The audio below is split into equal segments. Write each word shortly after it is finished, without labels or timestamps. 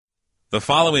The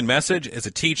following message is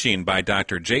a teaching by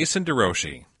Dr. Jason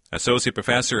DeRouchie, Associate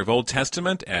Professor of Old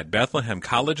Testament at Bethlehem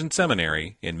College and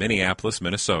Seminary in Minneapolis,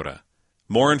 Minnesota.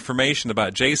 More information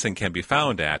about Jason can be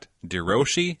found at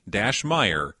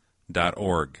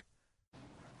DeRouchie-Meyer.org.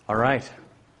 All right.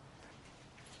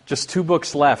 Just 2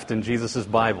 books left in Jesus'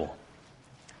 Bible.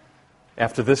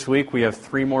 After this week, we have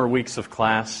 3 more weeks of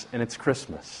class, and it's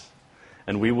Christmas.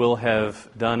 And we will have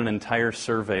done an entire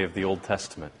survey of the Old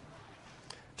Testament.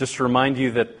 Just to remind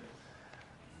you that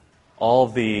all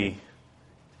the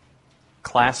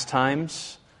class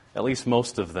times, at least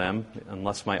most of them,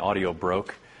 unless my audio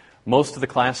broke, most of the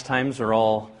class times are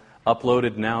all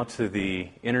uploaded now to the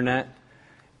internet,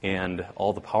 and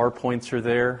all the PowerPoints are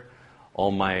there.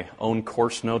 All my own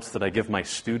course notes that I give my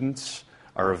students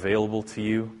are available to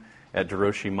you at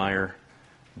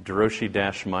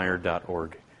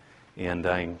DeRouchie-Meyer.org. And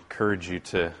I encourage you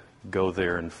to go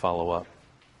there and follow up.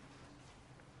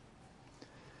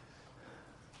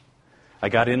 I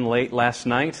got in late last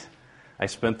night. I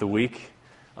spent the week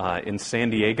in San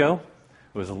Diego.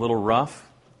 It was a little rough.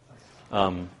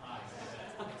 The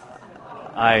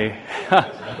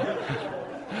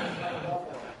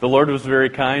Lord was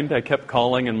very kind. I kept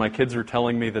calling, and my kids were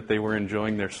telling me that they were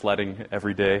enjoying their sledding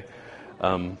every day.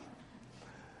 The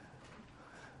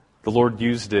Lord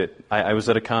used it. I was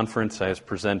at a conference. I was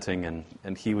presenting,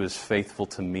 and He was faithful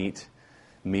to meet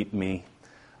me.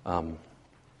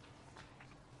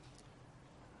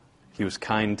 He was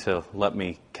kind to let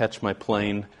me catch my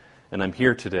plane, and I'm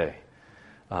here today,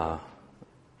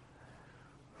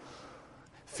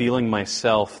 feeling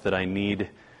myself that I need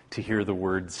to hear the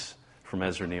words from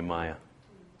Ezra Nehemiah.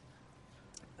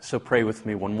 So pray with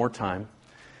me one more time,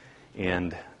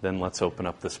 and then let's open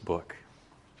up this book.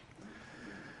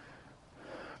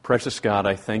 Precious God,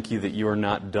 I thank you that you are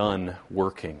not done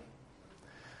working.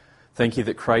 Thank you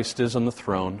that Christ is on the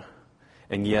throne,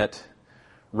 and yet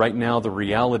right now, the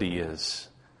reality is,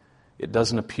 it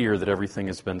doesn't appear that everything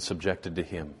has been subjected to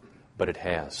Him, but it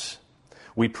has.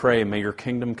 We pray, may your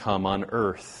kingdom come on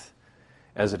earth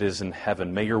as it is in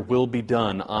heaven. May your will be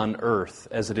done on earth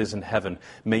as it is in heaven.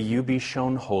 May you be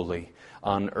shown holy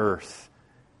on earth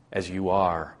as you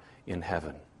are in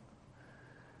heaven.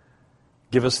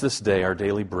 Give us this day our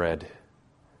daily bread.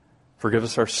 Forgive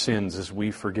us our sins as we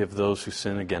forgive those who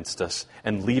sin against us.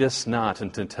 And lead us not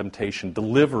into temptation.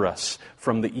 Deliver us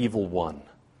from the evil one.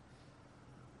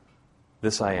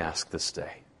 This I ask this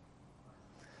day.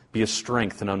 Be a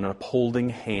strength and an upholding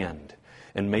hand.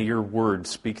 And may your word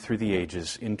speak through the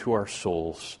ages into our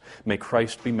souls. May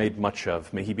Christ be made much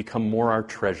of. May He become more our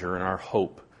treasure and our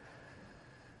hope.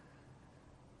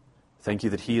 Thank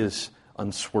you that He is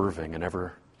unswerving and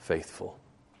ever faithful.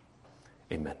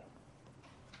 Amen.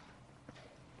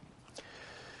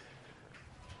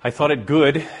 I thought it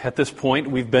good at this point.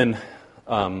 We've been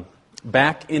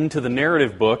back into the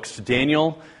narrative books,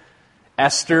 Daniel,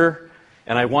 Esther,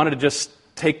 and I wanted to just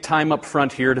take time up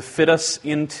front here to fit us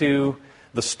into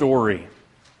the story.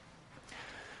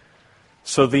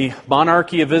 So the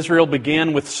monarchy of Israel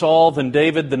began with Saul, then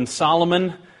David, then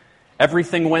Solomon.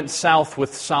 Everything went south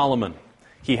with Solomon.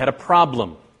 He had a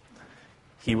problem.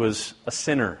 He was a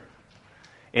sinner.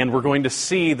 And we're going to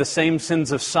see the same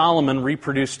sins of Solomon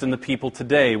reproduced in the people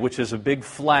today, which is a big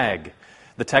flag.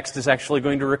 The text is actually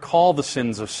going to recall the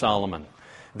sins of Solomon,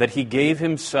 that he gave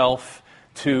himself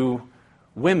to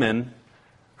women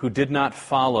who did not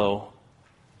follow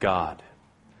God.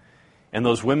 And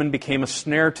those women became a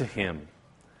snare to him,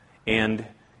 and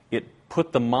it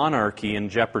put the monarchy in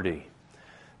jeopardy.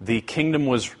 The kingdom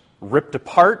was ripped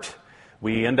apart.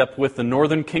 We end up with the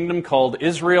northern kingdom called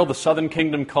Israel, the southern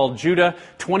kingdom called Judah,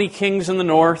 20 kings in the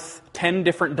north, 10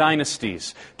 different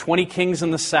dynasties, 20 kings in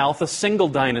the south, a single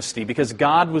dynasty, because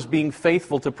God was being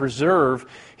faithful to preserve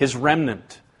His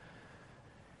remnant.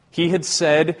 He had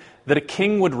said that a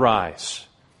king would rise,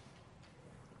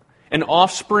 an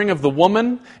offspring of the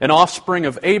woman, an offspring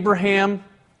of Abraham,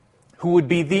 who would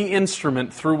be the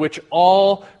instrument through which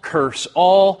all curse,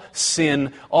 all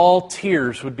sin, all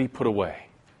tears would be put away.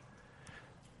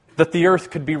 That the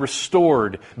earth could be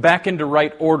restored back into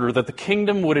right order, that the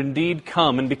kingdom would indeed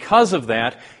come. And because of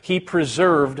that, He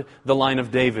preserved the line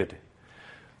of David.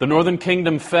 The northern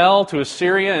kingdom fell to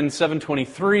Assyria in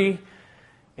 723,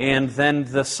 and then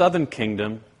the southern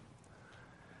kingdom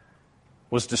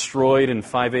was destroyed in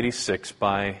 586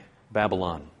 by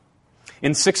Babylon.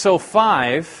 In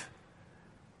 605,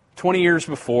 20 years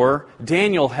before,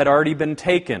 Daniel had already been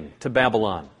taken to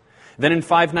Babylon. Then in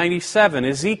 597,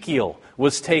 Ezekiel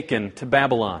was taken to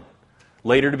Babylon,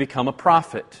 later to become a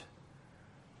prophet.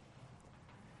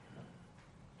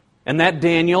 And that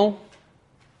Daniel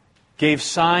gave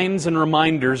signs and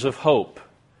reminders of hope.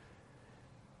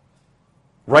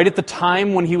 Right at the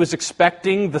time when he was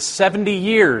expecting the 70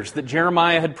 years that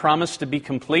Jeremiah had promised to be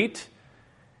complete,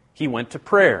 he went to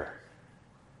prayer.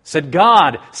 Said,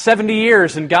 God, 70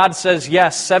 years. And God says,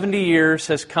 yes, 70 years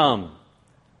has come.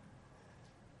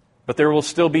 But there will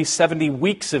still be 70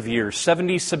 weeks of years,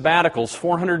 70 sabbaticals,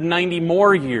 490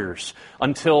 more years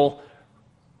until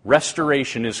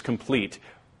restoration is complete.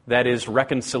 That is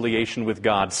reconciliation with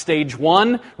God. Stage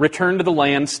 1, return to the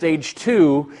land. Stage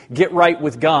 2, get right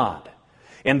with God.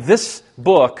 And this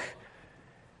book,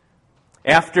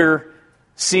 after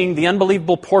seeing the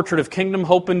unbelievable portrait of kingdom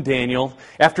hope in Daniel,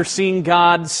 after seeing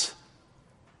God's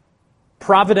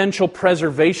providential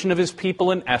preservation of His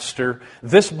people in Esther,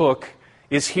 this book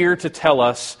is here to tell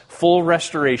us full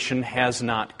restoration has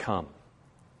not come.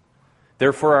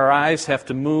 Therefore, our eyes have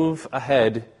to move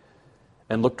ahead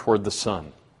and look toward the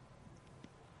sun.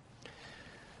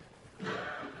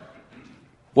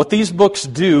 What these books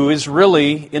do is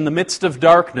really, in the midst of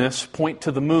darkness, point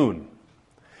to the moon.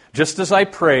 Just as I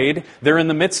prayed, they're in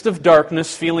the midst of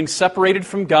darkness, feeling separated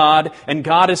from God, and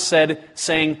God is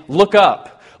saying, look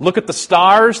up. Look at the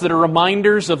stars that are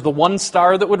reminders of the one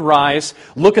star that would rise.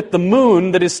 Look at the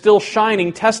moon that is still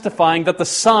shining, testifying that the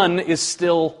sun is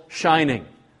still shining.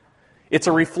 It's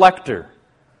a reflector.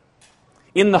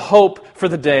 In the hope for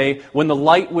the day when the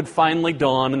light would finally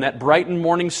dawn and that bright and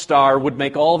morning star would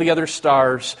make all the other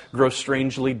stars grow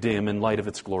strangely dim in light of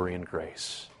its glory and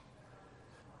grace.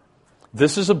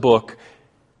 This is a book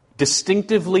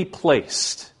distinctively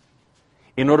placed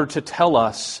in order to tell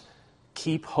us,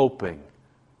 keep hoping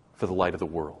for the light of the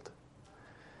world.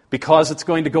 Because it's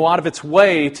going to go out of its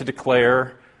way to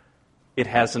declare, it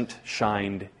hasn't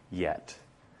shined yet.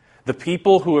 The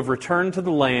people who have returned to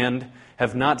the land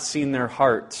have not seen their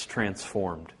hearts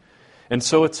transformed. And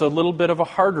so it's a little bit of a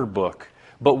harder book,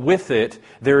 but with it,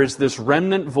 there is this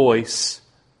remnant voice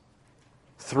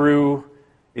through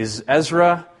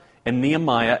Ezra and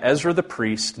Nehemiah, Ezra the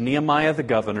priest, Nehemiah the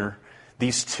governor,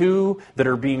 these two that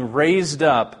are being raised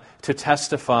up to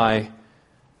testify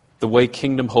the way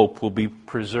kingdom hope will be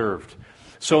preserved.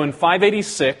 So in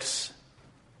 586,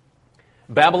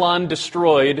 Babylon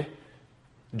destroyed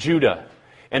Judah.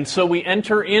 And so we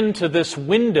enter into this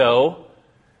window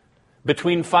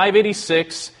between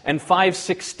 586 and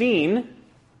 516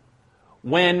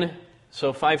 when,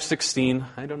 so 516,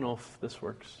 I don't know if this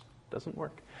works. Doesn't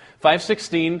work.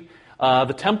 516,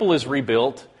 the temple is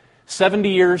rebuilt.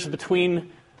 70 years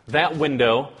between that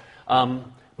window.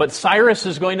 But Cyrus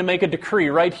is going to make a decree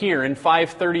right here in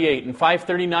 538. In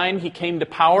 539, he came to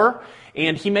power,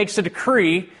 and he makes a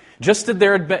decree just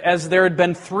as there had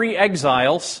been 3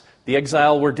 exiles. The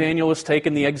exile where Daniel was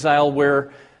taken, the exile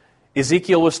where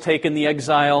Ezekiel was taken, the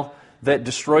exile that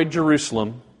destroyed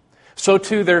Jerusalem. So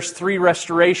too there's 3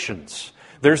 restorations.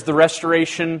 There's the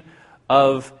restoration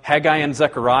of Haggai and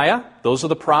Zechariah. Those are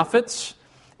the prophets.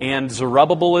 And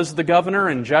Zerubbabel is the governor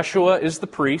and Jeshua is the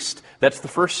priest. That's the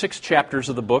first 6 chapters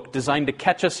of the book, designed to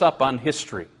catch us up on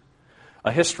history.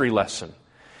 A history lesson.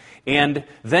 And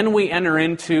then we enter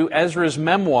into Ezra's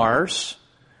memoirs.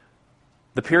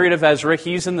 The period of Ezra,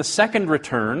 he's in the second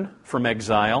return from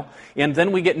exile. And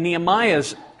then we get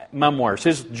Nehemiah's memoirs,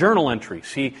 his journal entries.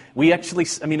 He's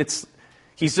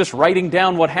just writing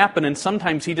down what happened, and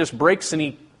sometimes he just breaks and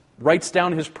he writes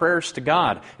down his prayers to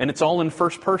God. And it's all in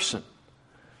first person.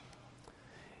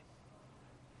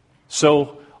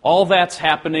 So all that's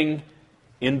happening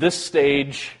in this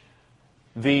stage.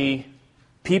 The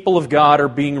people of God are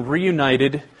being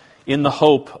reunited in the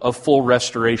hope of full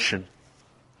restoration.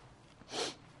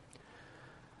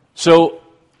 So,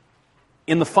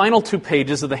 in the final 2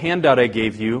 pages of the handout I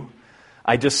gave you,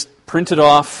 I just printed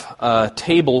off a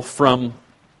table from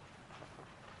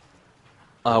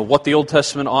what the Old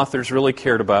Testament authors really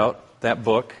cared about, that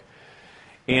book.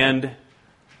 And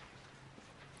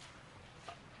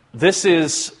this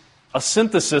is a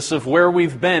synthesis of where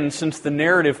we've been since the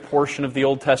narrative portion of the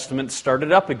Old Testament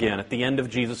started up again at the end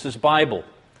of Jesus' Bible.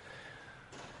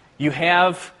 You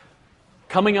have,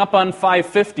 coming up on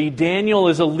 550, Daniel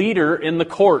is a leader in the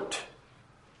court.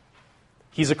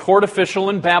 He's a court official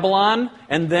in Babylon,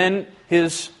 and then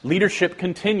his leadership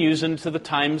continues into the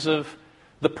times of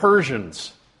the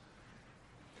Persians.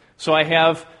 So I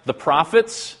have the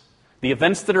prophets, the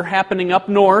events that are happening up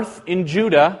north in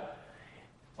Judah,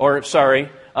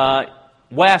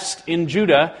 west in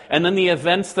Judah, and then the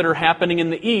events that are happening in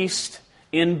the east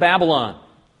in Babylon.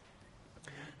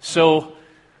 So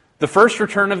the first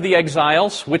return of the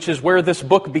exiles, which is where this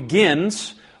book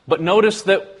begins, but notice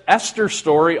that Esther's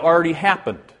story already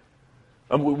happened.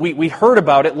 We heard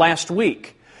about it last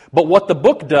week. But what the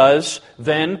book does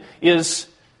then is,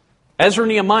 Ezra and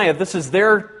Nehemiah, this is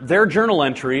their journal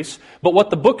entries, but what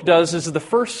the book does is the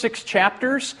first 6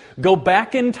 chapters go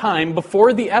back in time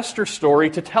before the Esther story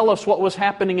to tell us what was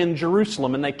happening in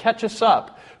Jerusalem, and they catch us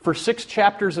up for 6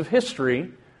 chapters of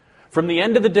history, from the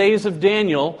end of the days of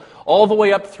Daniel all the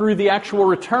way up through the actual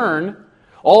return.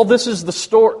 All this is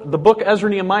the book Ezra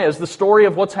and Nehemiah is the story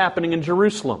of what's happening in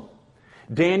Jerusalem.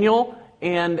 Daniel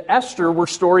and Esther were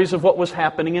stories of what was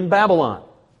happening in Babylon.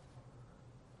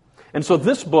 And so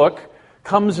this book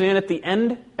comes in at the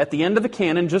end of the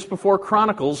canon, just before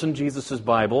Chronicles in Jesus'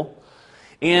 Bible,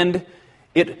 and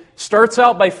it starts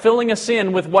out by filling us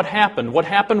in with what happened. What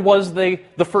happened was the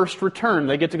first return.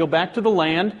 They get to go back to the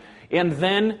land, and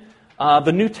then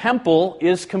the new temple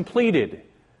is completed.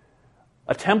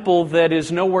 A temple that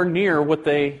is nowhere near what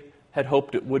they had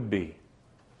hoped it would be.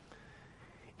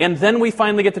 And then we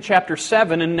finally get to chapter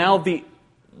 7, and now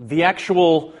the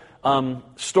actual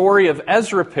story of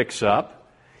Ezra picks up,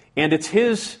 and it's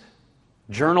his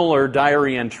journal or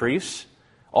diary entries,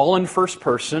 all in first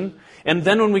person. And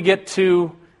then when we get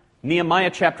to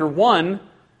Nehemiah chapter 1,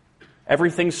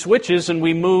 everything switches and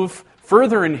we move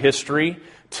further in history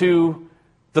to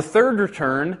the third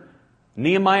return.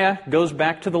 Nehemiah goes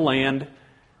back to the land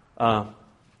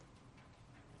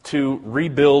to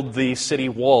rebuild the city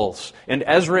walls. And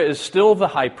Ezra is still the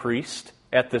high priest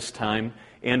at this time,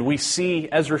 and we see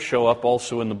Ezra show up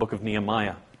also in the book of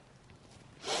Nehemiah.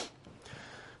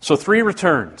 So 3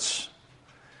 returns.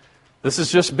 This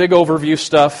is just big overview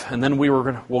stuff, and then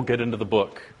we'll get into the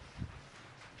book.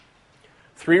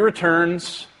 3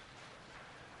 returns.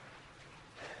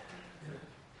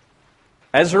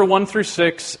 Ezra 1 through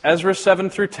 6, Ezra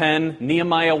 7 through 10,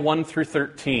 Nehemiah 1 through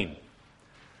 13.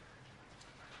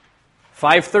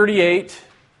 538,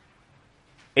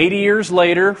 80 years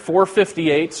later,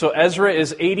 458, so Ezra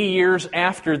is 80 years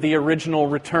after the original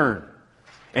return.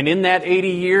 And in that 80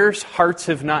 years, hearts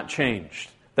have not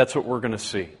changed. That's what we're going to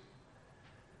see.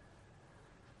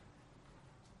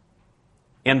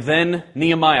 And then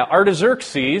Nehemiah.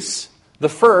 Artaxerxes, the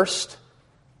first,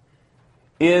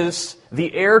 is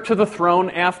the heir to the throne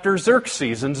after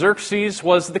Xerxes. And Xerxes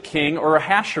was the king, or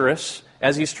Ahasuerus,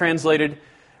 as he's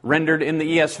rendered in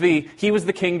the ESV. He was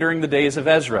the king during the days of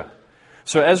Ezra.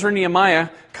 So Ezra and Nehemiah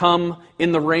come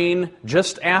in the reign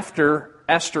just after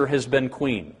Esther has been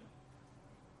queen.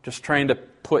 Just trying to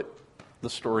put the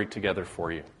story together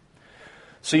for you.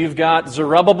 So you've got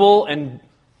Zerubbabel and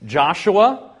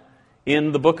Joshua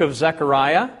in the book of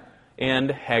Zechariah and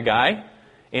Haggai.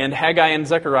 And Haggai and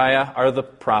Zechariah are the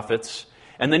prophets.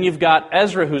 And then you've got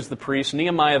Ezra, who's the priest,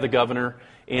 Nehemiah the governor,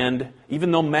 and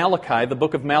even though Malachi, the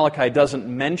book of Malachi, doesn't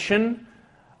mention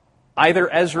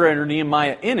either Ezra or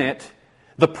Nehemiah in it,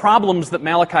 the problems that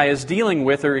Malachi is dealing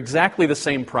with are exactly the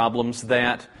same problems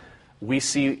that we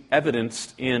see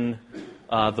evidenced in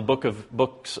the book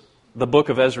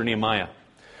of Ezra and Nehemiah.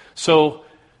 So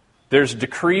there's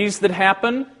decrees that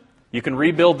happen. You can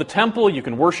rebuild the temple, you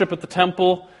can worship at the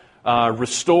temple,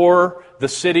 restore the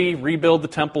city, rebuild the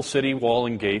temple city, wall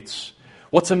and gates.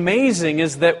 What's amazing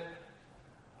is that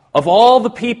of all the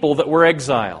people that were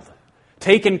exiled,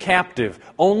 taken captive,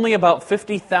 only about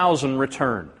 50,000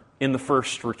 return in the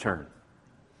first return.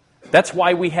 That's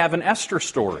why we have an Esther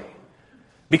story.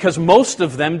 Because most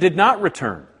of them did not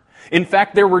return. In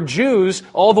fact, there were Jews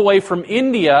all the way from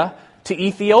India to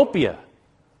Ethiopia,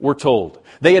 we're told.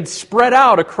 They had spread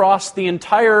out across the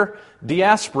entire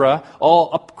diaspora,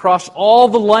 across all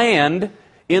the land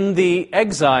in the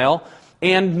exile,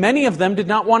 and many of them did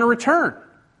not want to return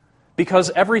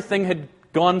because everything had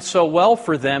gone so well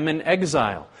for them in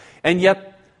exile. And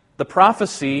yet, the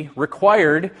prophecy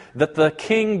required that the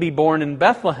king be born in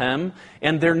Bethlehem,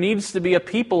 and there needs to be a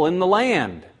people in the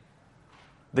land.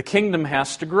 The kingdom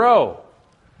has to grow.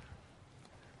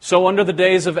 So under the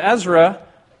days of Ezra,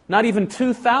 not even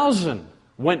 2,000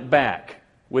 went back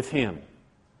with him.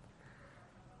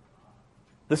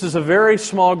 This is a very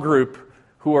small group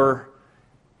who are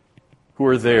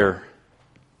there.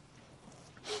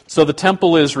 So the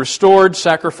temple is restored,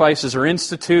 sacrifices are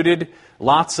instituted,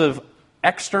 lots of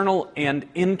external and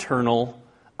internal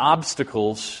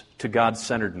obstacles to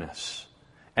God-centeredness.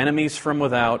 Enemies from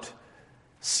without,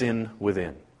 sin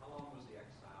within. How long was the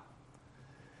exile?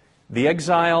 The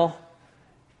exile,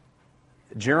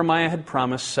 Jeremiah had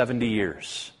promised 70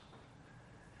 years.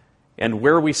 And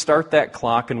where we start that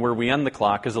clock and where we end the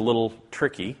clock is a little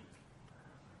tricky.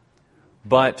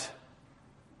 But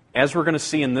as we're going to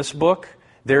see in this book,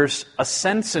 there's a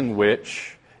sense in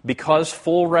which, because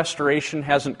full restoration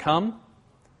hasn't come,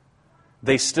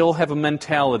 they still have a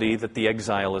mentality that the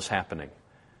exile is happening.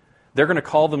 They're going to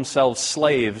call themselves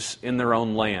slaves in their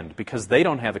own land because they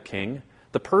don't have a king.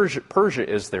 Persia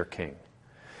is their king.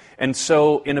 And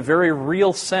so, in a very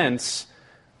real sense,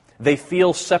 they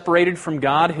feel separated from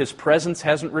God. His presence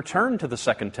hasn't returned to the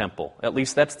second temple. At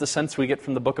least that's the sense we get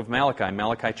from the book of Malachi.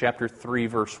 Malachi chapter 3,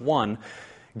 verse 1.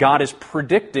 God is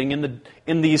predicting in the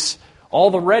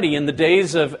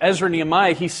days of Ezra and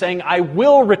Nehemiah, He's saying, I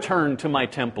will return to my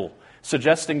temple,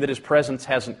 suggesting that His presence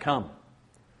hasn't come.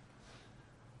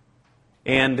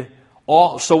 And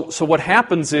so what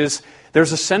happens is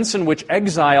there's a sense in which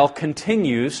exile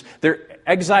continues.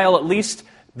 Exile, at least,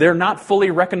 they're not fully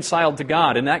reconciled to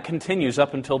God, and that continues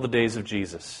up until the days of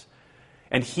Jesus.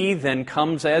 And He then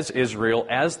comes as Israel,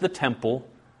 as the temple.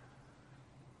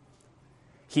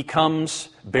 He comes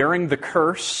bearing the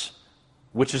curse,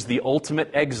 which is the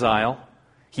ultimate exile.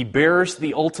 He bears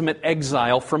the ultimate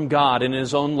exile from God in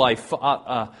His own life.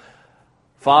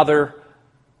 Father,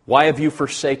 why have you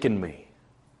forsaken me?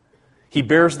 He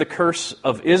bears the curse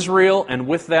of Israel, and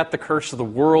with that the curse of the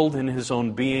world in His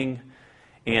own being.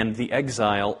 And the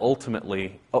exile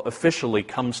officially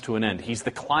comes to an end. He's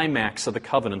the climax of the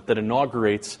covenant that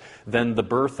inaugurates then the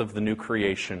birth of the new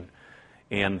creation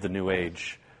and the new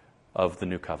age of the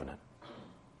new covenant.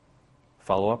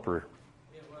 Follow up, or?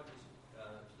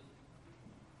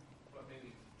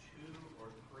 Maybe 2 or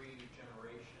 3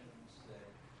 generations that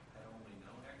had only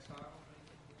known exile?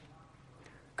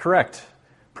 Correct.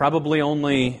 Probably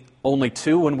only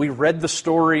 2. When we read the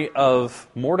story of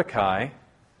Mordecai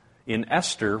in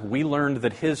Esther, we learned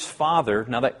that his father,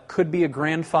 now that could be a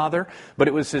grandfather, but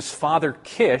it was his father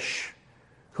Kish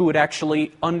who had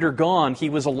actually undergone, he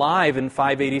was alive in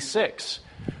 586.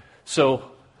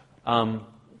 So,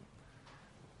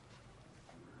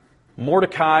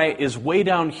 Mordecai is way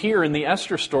down here in the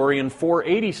Esther story in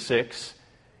 486,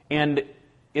 and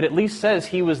it at least says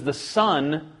he was the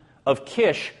son of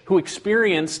Kish, who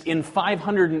experienced in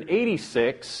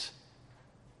 586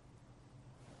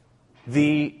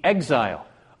 the exile,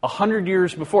 100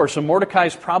 years before. So Mordecai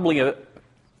is probably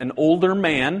an older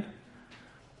man,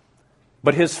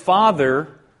 but his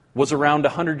father was around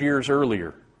 100 years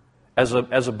earlier as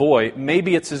a boy.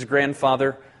 Maybe it's his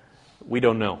grandfather. We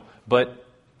don't know. But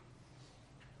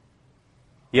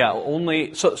yeah,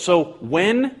 only so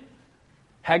when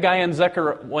Haggai and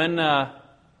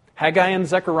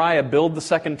Zechariah build the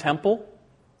second temple,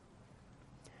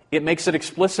 it makes it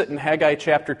explicit in Haggai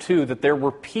chapter 2 that there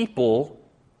were people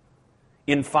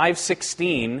in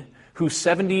 516 who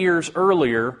 70 years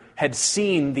earlier had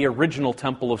seen the original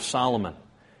Temple of Solomon,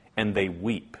 and they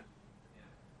weep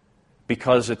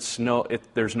because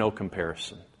there's no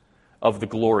comparison of the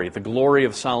glory. The glory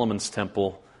of Solomon's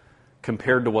temple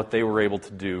compared to what they were able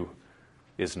to do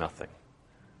is nothing.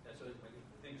 So the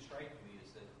thing striking me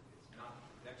is that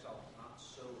exile is not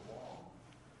so long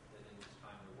that in this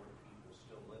time there were people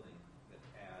still living that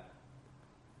had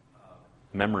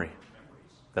memories.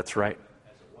 That's right.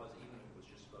 As it was, even if it was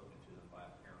just spoken to them by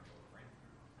a parent or a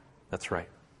grandparent. That's right.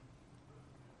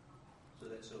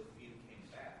 So few came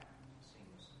back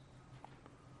seems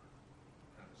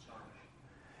kind of astonishing.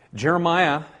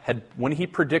 Jeremiah when he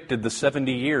predicted the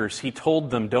 70 years, he told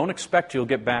them, don't expect you'll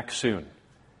get back soon.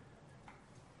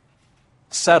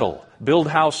 Settle, build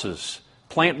houses,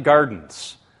 plant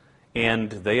gardens, and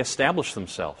they established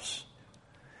themselves.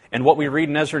 And what we read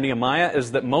in Ezra and Nehemiah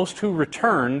is that most who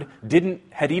returned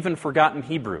had even forgotten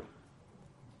Hebrew.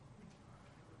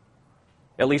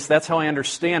 At least that's how I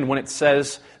understand when it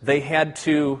says they had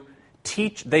to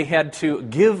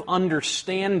give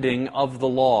understanding of the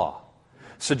law,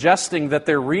 suggesting that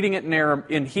they're reading it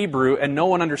in Hebrew and no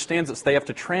one understands it, so they have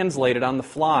to translate it on the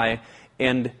fly.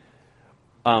 And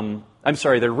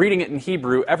they're reading it in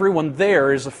Hebrew. Everyone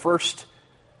there is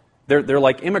they're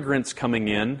like immigrants coming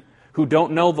in who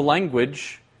don't know the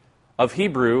language of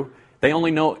Hebrew. They only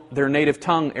know their native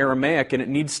tongue, Aramaic, and it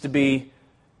needs to be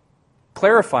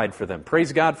clarified for them.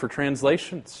 Praise God for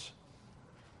translations,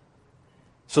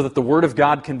 so that the Word of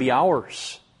God can be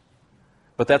ours.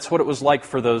 But that's what it was like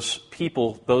for those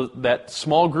people, that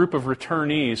small group of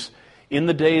returnees in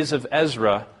the days of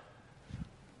Ezra.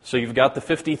 So you've got the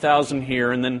 50,000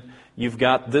 here, and then you've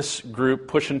got this group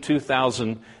pushing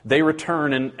 2,000. They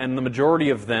return, and the majority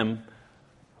of them,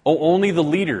 only the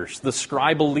leaders, the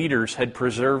scribal leaders, had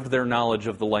preserved their knowledge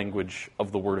of the language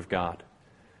of the Word of God.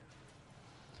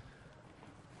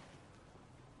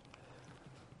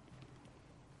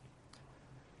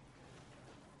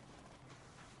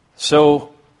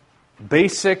 So,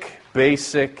 basic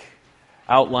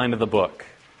outline of the book.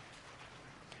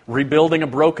 Rebuilding a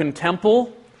broken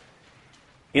temple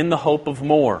in the hope of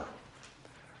more.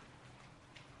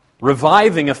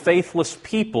 Reviving a faithless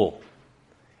people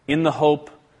in the hope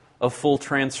of full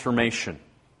transformation.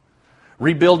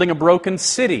 Rebuilding a broken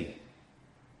city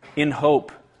in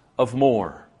hope of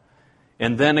more.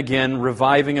 And then again,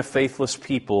 reviving a faithless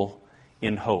people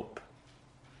in hope.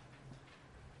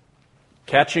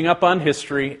 Catching up on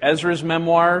history, Ezra's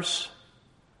memoirs,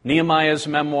 Nehemiah's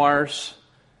memoirs,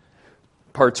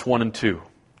 parts 1 and 2.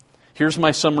 Here's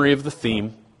my summary of the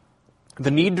theme.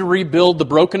 The need to rebuild the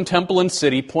broken temple and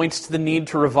city points to the need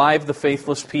to revive the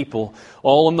faithless people,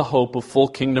 all in the hope of full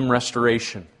kingdom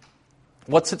restoration.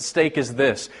 What's at stake is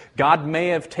this. God may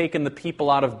have taken the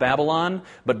people out of Babylon,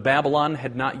 but Babylon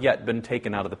had not yet been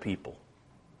taken out of the people.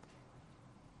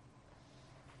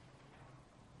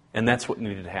 And that's what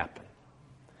needed to happen.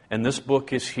 And this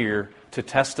book is here to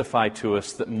testify to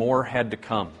us that more had to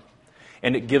come.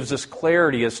 And it gives us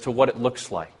clarity as to what it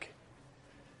looks like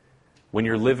when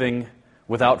you're living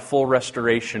without full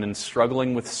restoration and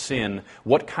struggling with sin.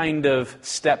 What kind of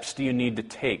steps do you need to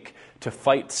take to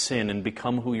fight sin and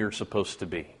become who you're supposed to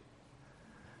be?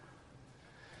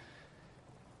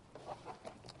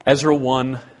 Ezra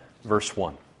 1, verse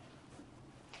 1.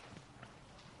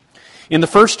 In the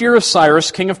first year of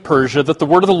Cyrus, king of Persia, that the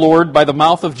word of the Lord by the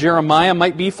mouth of Jeremiah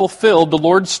might be fulfilled, the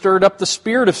Lord stirred up the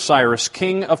spirit of Cyrus,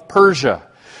 king of Persia,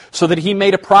 so that he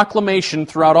made a proclamation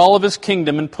throughout all of his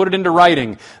kingdom and put it into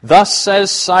writing. Thus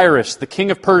says Cyrus, the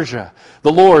king of Persia,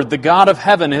 the Lord, the God of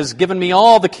heaven, has given me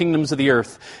all the kingdoms of the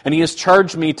earth, and he has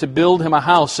charged me to build him a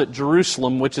house at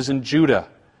Jerusalem, which is in Judah.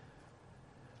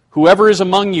 Whoever is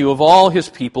among you of all his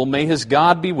people, may his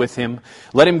God be with him.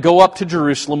 Let him go up to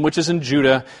Jerusalem, which is in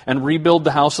Judah, and rebuild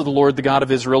the house of the Lord, the God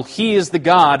of Israel. He is the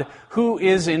God who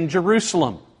is in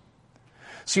Jerusalem.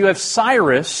 So you have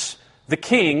Cyrus, the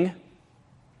king,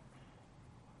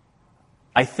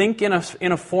 I think in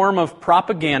a form of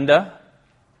propaganda,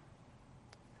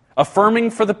 affirming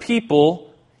for the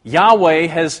people, Yahweh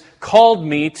has called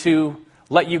me to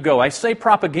let you go. I say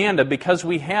propaganda because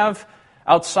we have,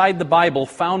 outside the Bible,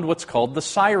 found what's called the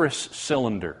Cyrus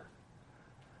cylinder.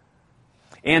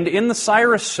 And in the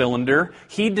Cyrus cylinder,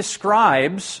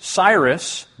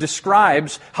 Cyrus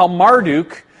describes how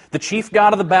Marduk, the chief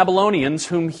god of the Babylonians,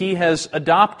 whom he has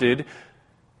adopted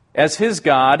as his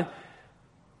god,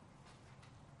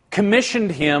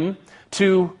 commissioned him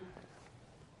to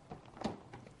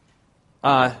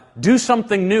do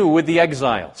something new with the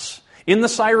exiles. In the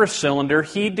Cyrus cylinder,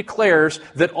 he declares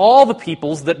that all the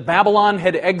peoples that Babylon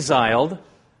had exiled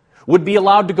would be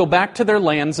allowed to go back to their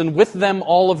lands, and with them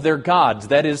all of their gods.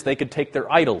 That is, they could take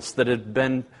their idols that had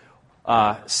been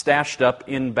stashed up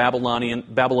in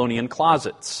Babylonian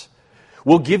closets.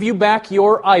 We'll give you back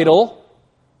your idol,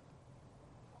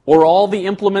 or all the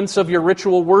implements of your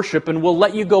ritual worship, and we'll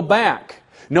let you go back.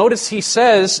 Notice he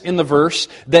says in the verse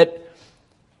that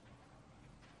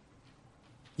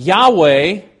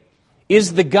Yahweh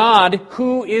is the God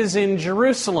who is in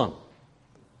Jerusalem.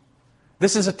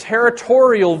 This is a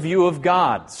territorial view of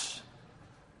gods.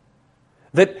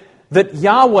 That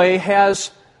Yahweh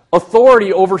has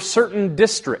authority over certain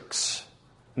districts,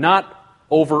 not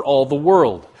over all the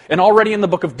world. And already in the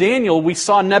book of Daniel, we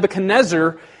saw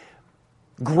Nebuchadnezzar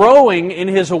growing in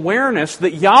his awareness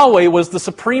that Yahweh was the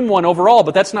supreme one over all,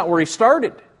 but that's not where he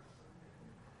started.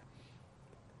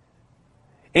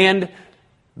 And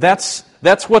that's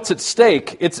what's at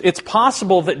stake. It's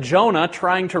possible that Jonah,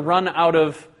 trying to run out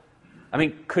of...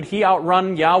 could he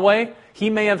outrun Yahweh? He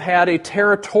may have had a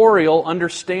territorial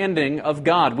understanding of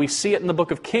God. We see it in the book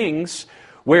of Kings,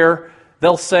 where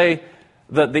they'll say,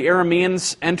 the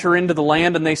Arameans enter into the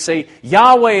land and they say,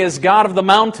 Yahweh is God of the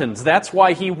mountains. That's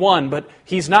why he won, but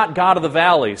he's not God of the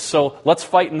valleys. So let's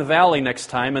fight in the valley next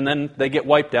time. And then they get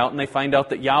wiped out and they find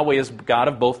out that Yahweh is God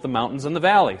of both the mountains and the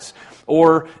valleys.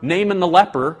 Or Naaman the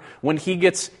leper, when he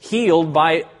gets healed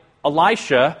by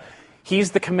Elisha,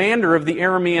 he's the commander of the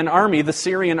Aramean army, the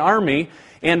Syrian army.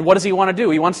 And what does he want to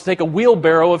do? He wants to take a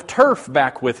wheelbarrow of turf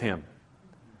back with him.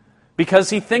 Because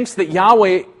he thinks that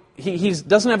Yahweh... He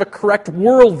doesn't have a correct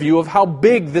worldview of how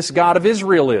big this God of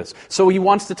Israel is. So he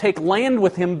wants to take land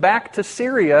with him back to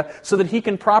Syria so that he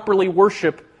can properly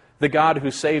worship the God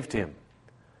who saved him.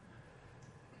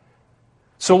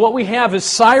 So what we have is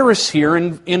Cyrus here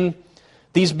in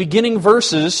these beginning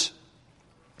verses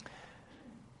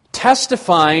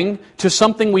testifying to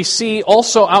something we see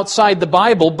also outside the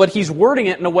Bible, but he's wording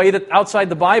it in a way that outside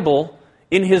the Bible,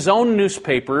 in his own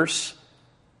newspapers,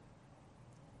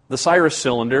 the Cyrus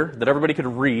cylinder that everybody could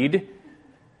read.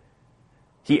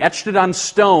 He etched it on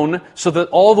stone so that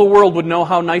all the world would know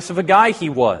how nice of a guy he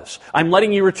was. I'm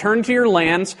letting you return to your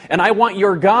lands, and I want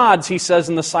your gods, he says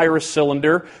in the Cyrus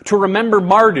cylinder, to remember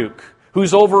Marduk,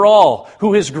 who's over all,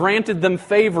 who has granted them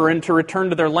favor and to return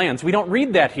to their lands. We don't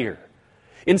read that here.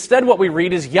 Instead, what we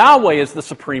read is Yahweh is the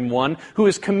Supreme One who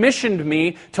has commissioned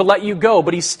me to let you go.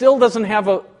 But he still doesn't have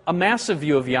a massive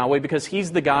view of Yahweh because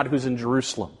he's the God who's in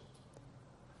Jerusalem.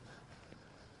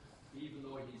 Even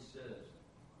though he says,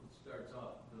 it starts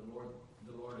off, the Lord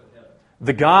of heaven.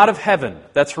 The God of heaven,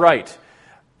 that's right.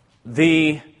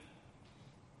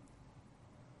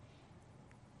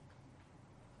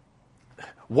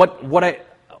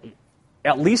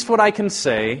 At least what I can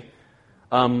say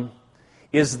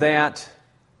is that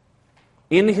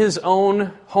in his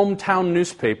own hometown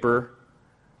newspaper,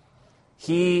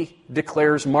 he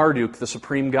declares Marduk the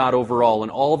supreme God over all,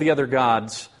 and all the other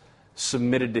gods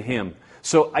submitted to him.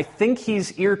 So I think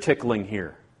he's ear-tickling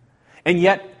here. And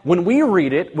yet, when we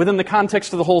read it within the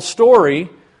context of the whole story,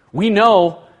 we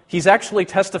know he's actually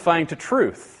testifying to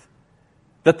truth.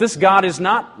 That this God is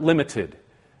not limited.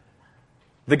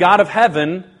 The God of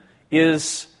heaven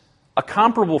is a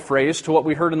comparable phrase to what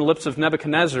we heard in the lips of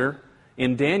Nebuchadnezzar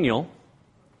in Daniel.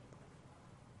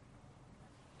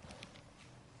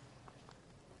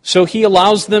 So he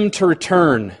allows them to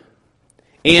return.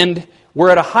 And we're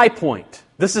at a high point.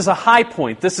 This is a high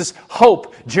point. This is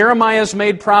hope. Jeremiah's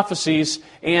made prophecies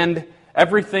and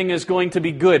everything is going to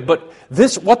be good. But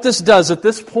what this does at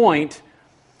this point,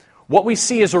 what we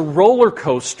see is a roller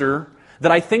coaster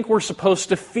that I think we're supposed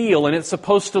to feel, and it's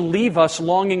supposed to leave us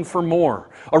longing for more.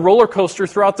 A roller coaster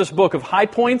throughout this book of high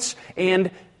points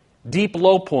and deep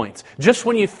low points. Just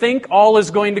when you think all is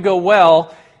going to go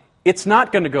well, it's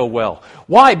not going to go well.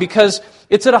 Why? Because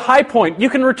it's at a high point.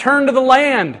 You can return to the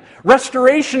land.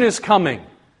 Restoration is coming.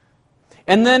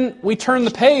 And then we turn the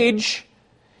page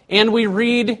and we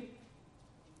read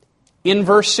in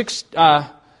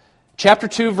chapter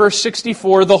 2, verse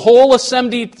 64, the whole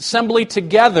assembly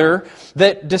together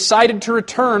that decided to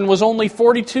return was only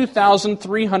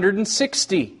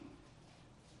 42,360.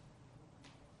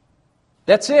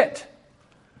 That's it.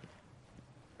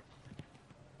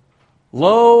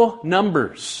 Low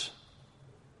numbers.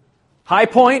 High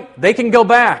point, they can go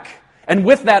back. And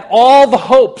with that, all the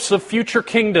hopes of future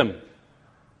kingdom.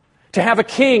 To have a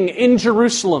king in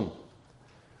Jerusalem,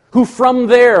 who from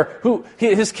there,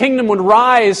 his kingdom would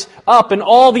rise up and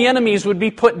all the enemies would be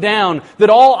put down, that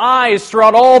all eyes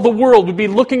throughout all the world would be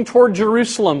looking toward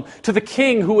Jerusalem, to the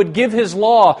king who would give his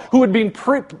law, who would bring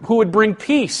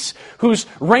peace, whose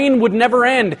reign would never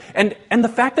end. And the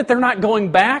fact that they're not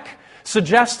going back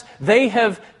suggests they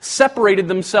have separated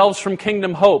themselves from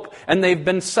kingdom hope and they've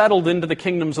been settled into the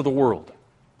kingdoms of the world.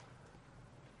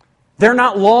 They're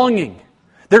not longing.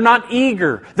 They're not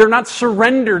eager. They're not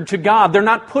surrendered to God. They're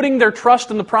not putting their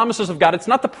trust in the promises of God. It's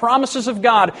not the promises of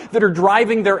God that are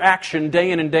driving their action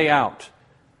day in and day out.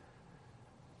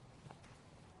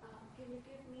 Can you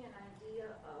give me an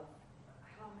idea of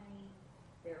how many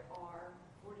there are?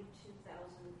 42,000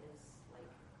 is like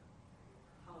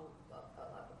how a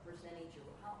percentage of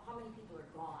how many people are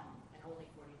gone and only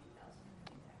 42,000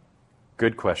 are there?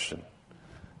 Good question.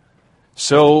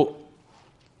 So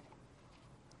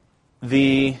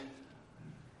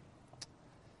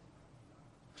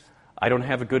I don't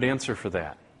have a good answer for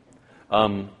that.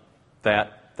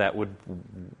 That would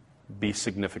be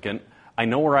significant. I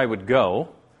know where I would go.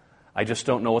 I just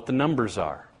don't know what the numbers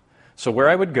are. So where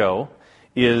I would go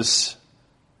is,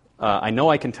 I know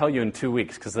I can tell you in 2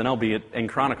 weeks, because then I'll be in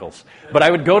Chronicles. But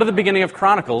I would go to the beginning of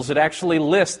Chronicles. It actually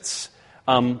lists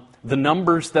the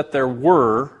numbers that there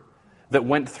were that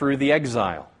went through the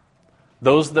exile.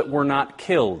 Those that were not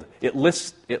killed. It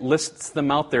lists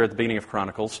them out there at the beginning of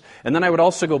Chronicles. And then I would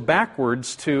also go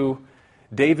backwards to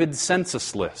David's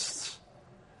census lists.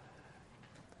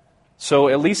 So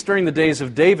at least during the days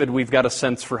of David, we've got a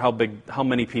sense for how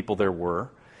many people there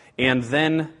were. And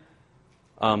then,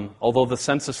 although the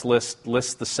census list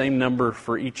lists the same number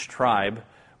for each tribe,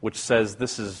 which says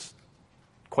this is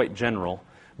quite general,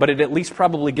 but it at least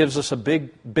probably gives us a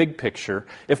big picture.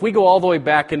 If we go all the way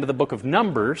back into the book of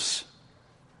Numbers,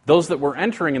 those that were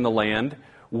entering in the land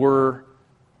were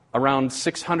around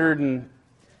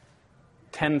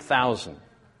 610,000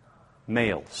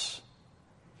 males.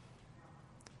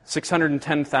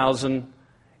 610,000,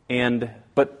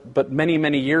 but many,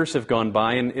 many years have gone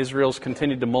by, and Israel's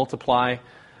continued to multiply.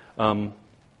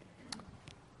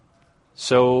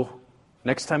 So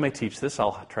next time I teach this,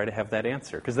 I'll try to have that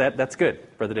answer, because that's good.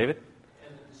 Brother David?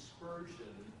 And the dispersion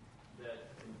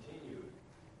that continued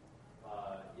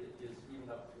is even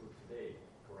up to today,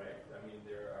 correct? I mean,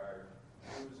 there are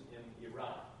Jews in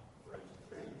Iran, for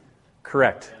instance.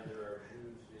 Correct. And there are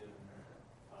Jews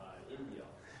in India.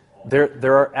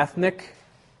 There are ethnic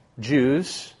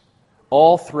Jews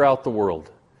all throughout the world.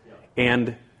 Yeah.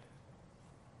 And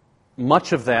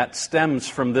much of that stems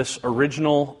from this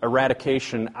original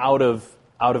eradication out of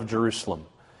out of Jerusalem.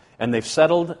 And they've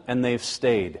settled and they've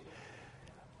stayed.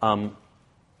 When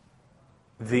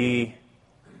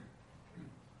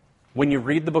you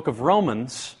read the book of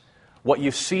Romans, what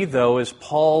you see, though, is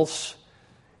Paul's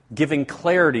giving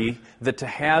clarity that to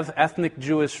have ethnic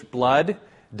Jewish blood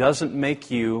doesn't make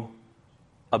you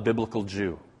a biblical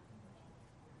Jew.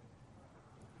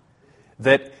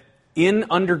 That in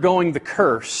undergoing the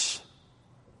curse,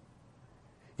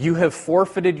 you have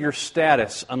forfeited your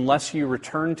status unless you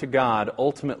return to God,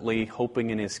 ultimately hoping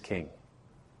in His King.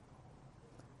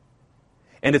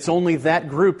 And it's only that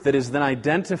group that is then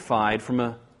identified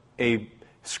from a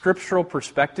scriptural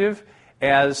perspective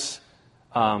as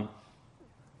the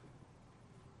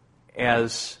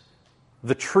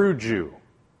true Jew.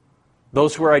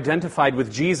 Those who are identified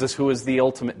with Jesus, who is the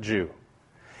ultimate Jew.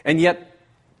 And yet,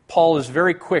 Paul is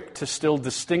very quick to still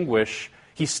distinguish.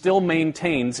 He still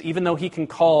maintains, even though he can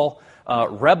call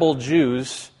rebel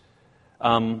Jews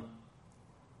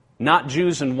not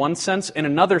Jews in one sense, in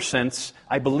another sense,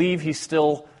 I believe he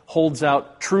still holds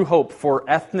out true hope for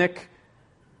ethnic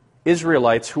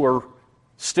Israelites who are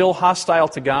still hostile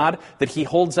to God, that he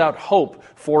holds out hope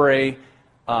for a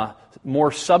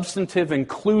more substantive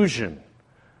inclusion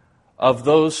of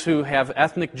those who have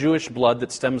ethnic Jewish blood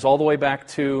that stems all the way back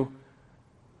to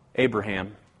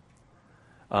Abraham.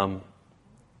 That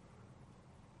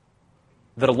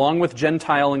along with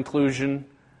Gentile inclusion,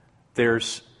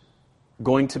 there's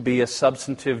going to be a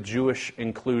substantive Jewish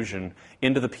inclusion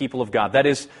into the people of God. That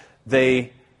is,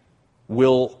 they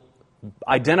will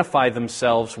identify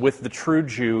themselves with the true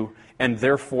Jew and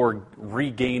therefore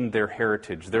regain their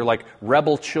heritage. They're like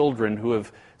rebel children who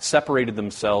have separated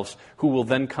themselves, who will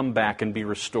then come back and be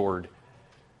restored.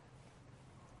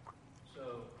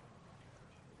 So,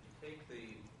 if you take the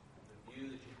view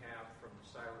that you have from the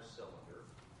Cyrus cylinder,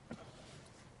 and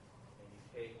you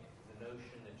take the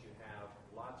notion that you have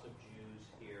lots of Jews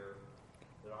here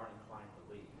that aren't inclined to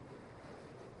leave,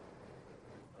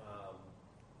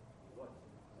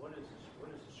 what does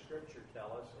the Scripture tell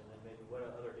us, and then maybe what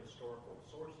other historical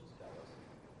sources tell us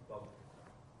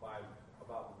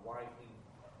about why he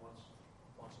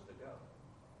wants them to go?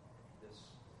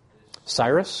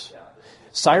 Cyrus? Yeah,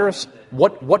 Cyrus,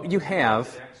 what you have...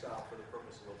 exile for the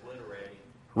purpose of obliterating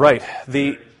Right.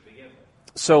 heritage to begin with.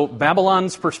 So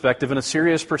Babylon's perspective and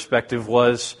Assyria's perspective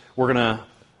was, we're going to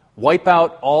wipe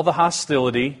out all the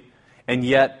hostility, and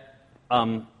yet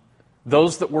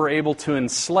those that we're able to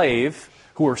enslave,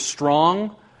 who are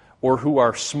strong or who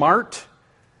are smart,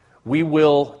 we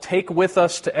will take with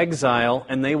us to exile,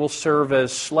 and they will serve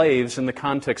as slaves in the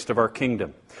context of our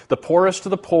kingdom. The poorest of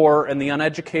the poor and the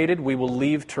uneducated we will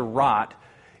leave to rot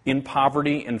in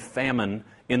poverty and famine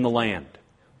in the land.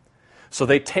 So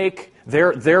they take,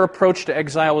 their approach to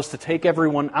exile was to take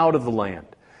everyone out of the land.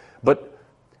 But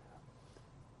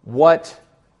what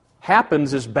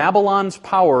happens is Babylon's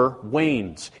power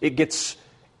wanes. It's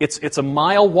a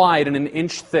mile wide and an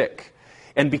inch thick.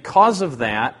 And because of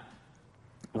that,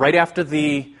 right after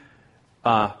the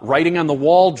writing on the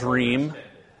wall dream,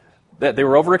 that they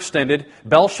were overextended,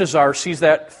 Belshazzar sees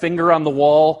that finger on the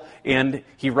wall, and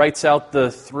he writes out the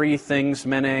three things,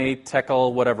 Mene,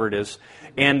 Tekel, whatever it is,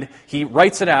 and he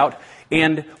writes it out.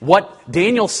 And what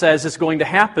Daniel says is going to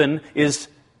happen is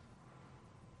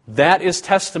that is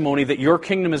testimony that your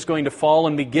kingdom is going to fall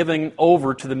and be given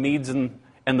over to the Medes and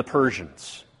the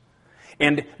Persians.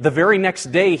 And the very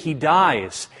next day he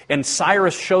dies, and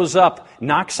Cyrus shows up,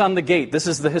 knocks on the gate. This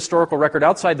is the historical record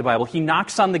outside the Bible. He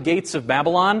knocks on the gates of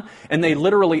Babylon, and they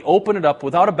literally open it up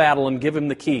without a battle and give him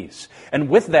the keys. And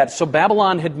with that, so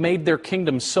Babylon had made their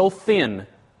kingdom so thin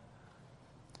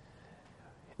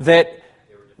that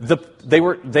they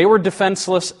were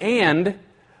defenseless,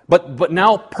 but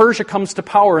now Persia comes to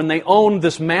power, and they own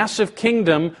this massive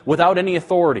kingdom without any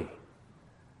authority.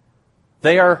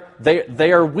 They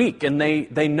are weak, and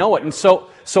they know it. And so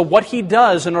what he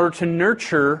does in order to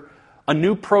nurture a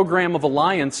new program of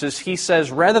alliance is he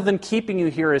says, rather than keeping you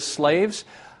here as slaves,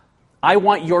 I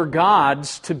want your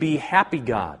gods to be happy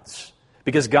gods,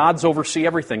 because gods oversee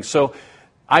everything. So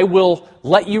I will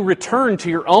let you return to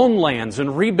your own lands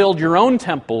and rebuild your own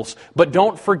temples, but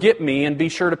don't forget me and be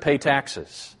sure to pay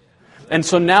taxes. And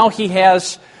so now he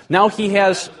has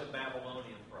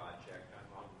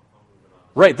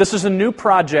right, this is a new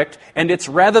project, and it's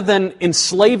rather than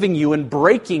enslaving you and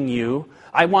breaking you,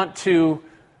 I want to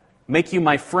make you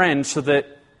my friend so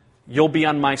that you'll be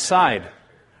on my side.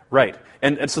 Right.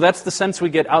 And so that's the sense we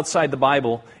get outside the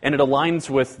Bible, and it aligns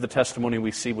with the testimony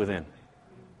we see within.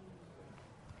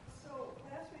 So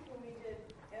last week when we did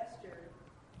Esther,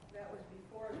 that was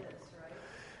before this, right?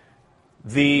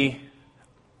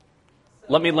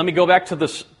 let me go back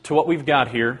to what we've got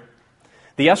here.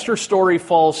 The Esther story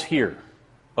falls here,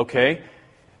 okay?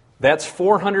 That's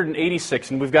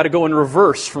 486, and we've got to go in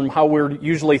reverse from how we're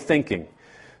usually thinking.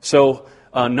 So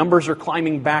numbers are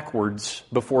climbing backwards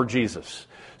before Jesus.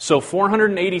 So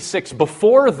 486.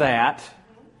 Before that,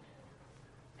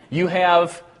 you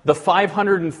have the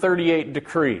 538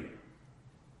 decree.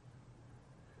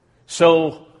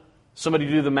 So somebody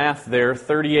do the math there.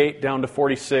 38 down to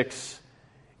 46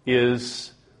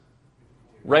 is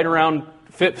right around,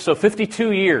 so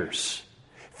 52 years.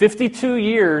 52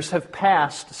 years have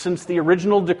passed since the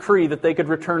original decree that they could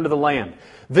return to the land.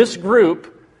 This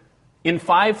group, in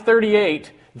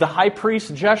 538, the high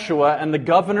priest Jeshua and the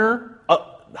governor,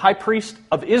 high priest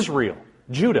of Israel,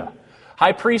 Judah,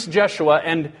 high priest Jeshua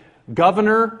and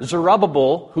governor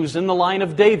Zerubbabel, who's in the line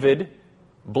of David,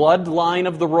 bloodline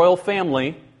of the royal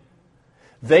family,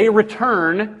 they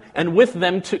return, and with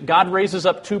them God raises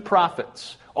up 2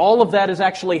 prophets. All of that is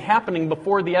actually happening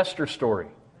before the Esther story.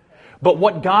 But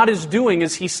what God is doing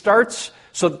is He starts,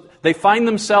 so they find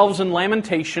themselves in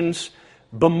Lamentations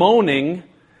bemoaning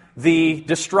the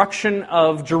destruction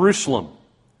of Jerusalem.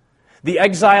 The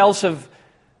exiles have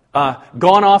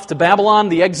gone off to Babylon.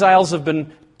 The exiles have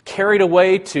been carried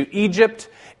away to Egypt.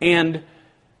 And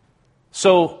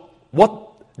so what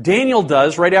Daniel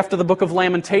does right after the book of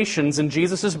Lamentations in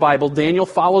Jesus' Bible, Daniel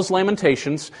follows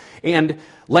Lamentations, and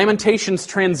Lamentations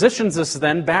transitions us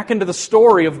then back into the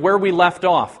story of where we left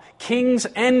off. Kings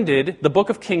ended, the book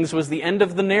of Kings was the end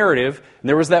of the narrative, and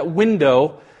there was that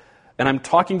window, and I'm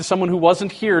talking to someone who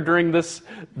wasn't here during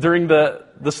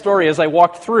the story as I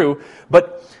walked through,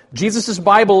 but Jesus'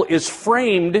 Bible is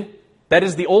framed, that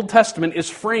is the Old Testament, is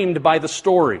framed by the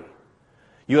story.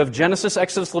 You have Genesis,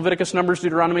 Exodus, Leviticus, Numbers,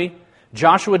 Deuteronomy,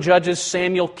 Joshua, Judges,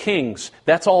 Samuel, Kings.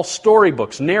 That's all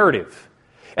storybooks, narrative.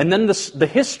 And then the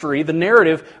history, the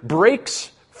narrative,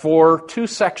 breaks for 2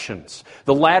 sections.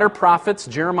 The latter prophets,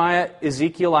 Jeremiah,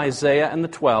 Ezekiel, Isaiah, and the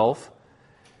 12,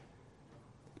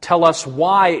 tell us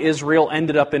why Israel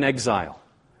ended up in exile.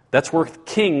 That's where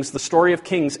Kings, the story of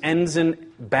Kings, ends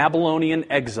in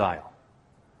Babylonian exile.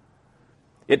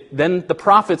 Then the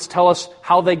prophets tell us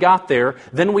how they got there.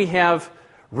 Then we have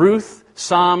Ruth,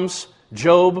 Psalms,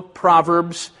 Job,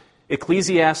 Proverbs,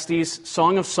 Ecclesiastes,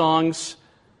 Song of Songs,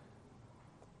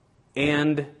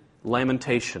 and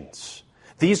Lamentations.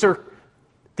 These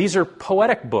are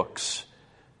poetic books,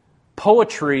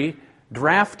 poetry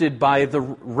drafted by the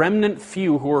remnant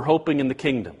few who are hoping in the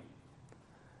kingdom.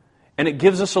 And it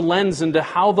gives us a lens into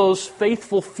how those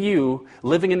faithful few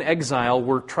living in exile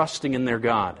were trusting in their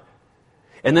God.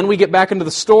 And then we get back into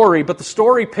the story, but the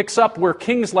story picks up where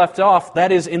Kings left off,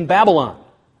 that is in Babylon.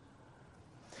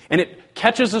 And it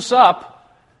catches us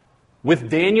up with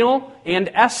Daniel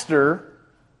and Esther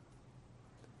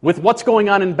with what's going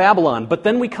on in Babylon. But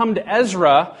then we come to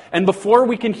Ezra, and before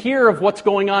we can hear of what's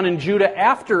going on in Judah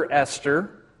after Esther,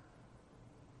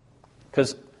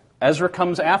 because Ezra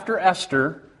comes after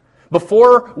Esther,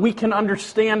 before we can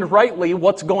understand rightly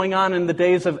what's going on in the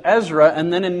days of Ezra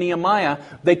and then in Nehemiah,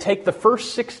 they take the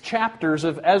first 6 chapters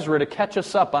of Ezra to catch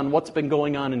us up on what's been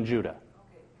going on in Judah.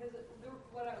 Okay, because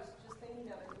what I was just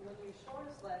thinking of, when you showed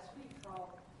us last week how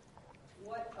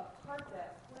what a part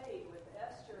that played with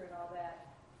Esther and all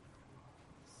that,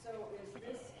 so is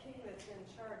this king that's in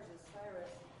charge, is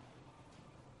Cyrus,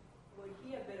 would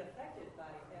he have been affected by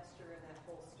Esther and that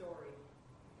whole story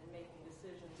and making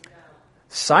decisions now?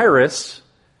 Cyrus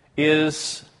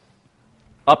is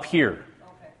up here.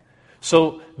 Okay.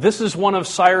 So this is one of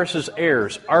Cyrus's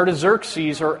heirs,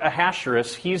 Artaxerxes or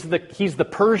Ahasuerus. He's the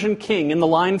Persian king in the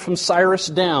line from Cyrus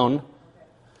down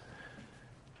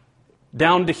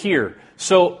to here.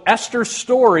 So Esther's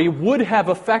story would have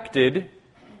affected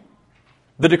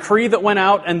the decree that went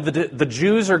out, and the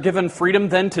Jews are given freedom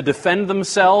then to defend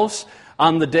themselves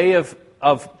on the day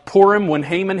of Purim when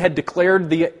Haman had declared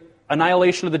the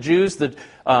annihilation of the Jews. The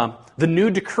new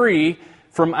decree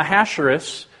from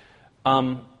Ahasuerus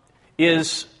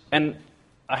is, and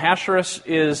Ahasuerus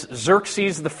is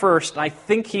Xerxes the first. I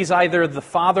think he's either the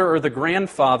father or the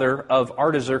grandfather of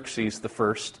Artaxerxes the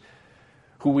first,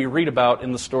 who we read about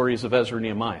in the stories of Ezra and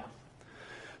Nehemiah.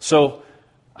 So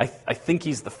I think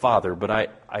he's the father, but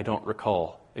I don't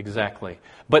recall exactly.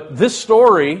 But this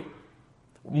story,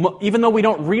 even though we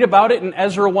don't read about it in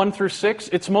Ezra 1 through 6,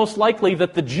 it's most likely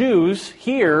that the Jews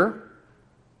here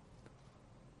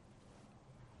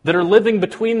that are living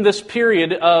between this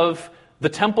period of the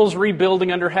temple's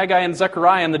rebuilding under Haggai and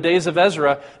Zechariah in the days of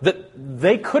Ezra, that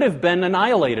they could have been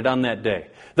annihilated on that day.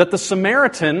 That the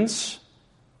Samaritans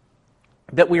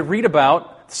that we read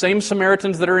about, same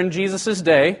Samaritans that are in Jesus'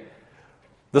 day,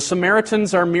 the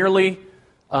Samaritans are merely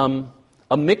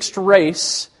a mixed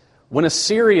race when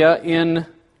Assyria in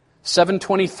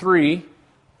 723,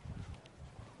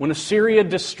 when Assyria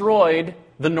destroyed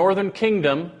the northern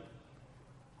kingdom,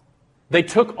 they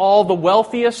took all the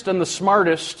wealthiest and the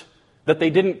smartest that they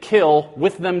didn't kill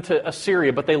with them to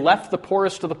Assyria, but they left the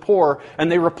poorest of the poor,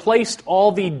 and they replaced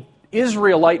all the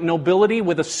Israelite nobility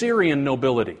with Assyrian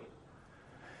nobility.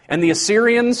 And the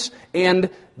Assyrians and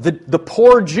the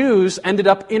poor Jews ended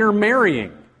up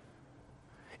intermarrying.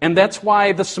 And that's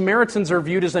why the Samaritans are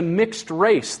viewed as a mixed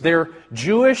race. They're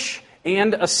Jewish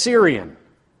and Assyrian.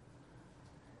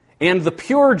 And the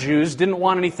pure Jews didn't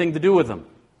want anything to do with them.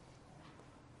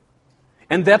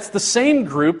 And that's the same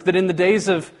group that in the days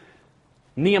of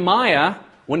Nehemiah,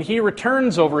 when he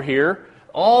returns over here,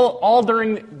 all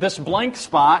during this blank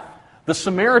spot, the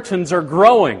Samaritans are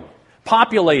growing,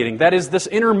 populating. That is this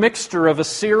intermixture of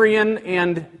Assyrian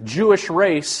and Jewish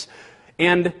race.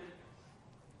 And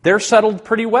they're settled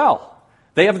pretty well.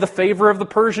 They have the favor of the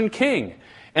Persian king.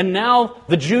 And now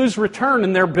the Jews return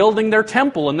and they're building their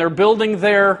temple and they're building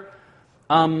their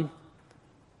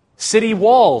city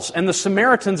walls. And the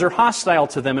Samaritans are hostile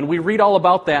to them. And we read all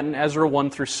about that in Ezra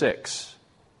 1 through 6.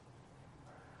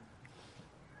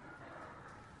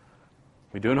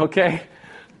 We doing okay?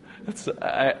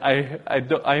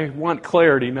 I want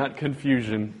clarity, not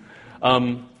confusion.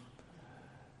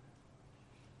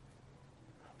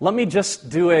 Let me just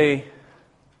do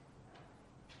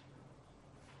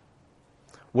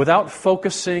without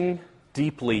focusing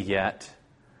deeply yet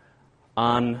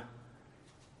on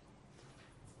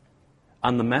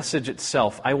the message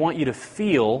itself, I want you to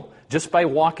feel, just by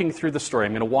walking through the story,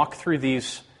 I'm going to walk through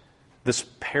this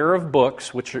pair of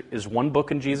books, which is one book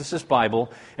in Jesus'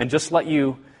 Bible, and just let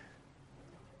you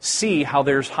see how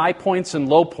there's high points and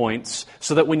low points,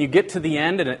 so that when you get to the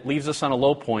end and it leaves us on a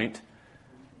low point,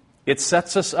 it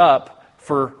sets us up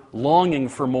for longing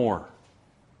for more.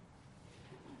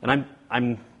 And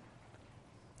I'm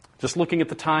just looking at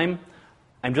the time.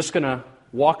 I'm just going to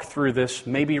walk through this,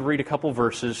 maybe read a couple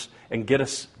verses, and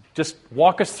just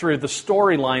walk us through the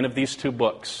storyline of these two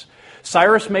books.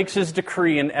 Cyrus makes his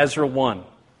decree in Ezra 1.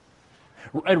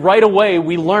 And right away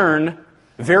we learn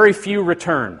very few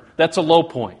return. That's a low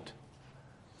point.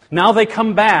 Now they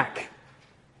come back.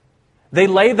 They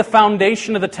lay the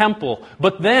foundation of the temple.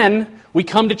 But then we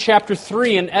come to chapter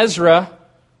 3 in Ezra,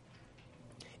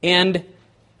 and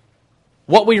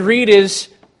what we read is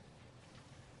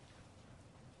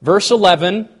verse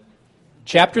 11,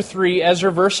 chapter 3,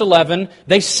 Ezra, verse 11,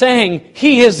 they sang,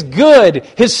 "He is good.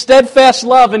 His steadfast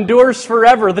love endures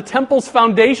forever." The temple's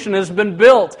foundation has been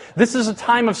built. This is a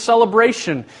time of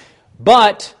celebration.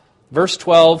 But, verse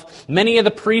 12, many of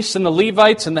the priests and the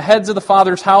Levites and the heads of the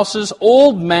fathers' houses,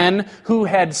 old men who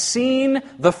had seen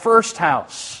the first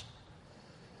house,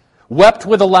 wept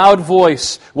with a loud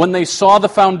voice when they saw the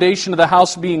foundation of the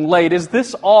house being laid. Is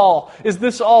this all? Is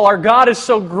this all? Our God is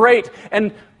so great,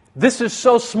 and this is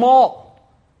so small.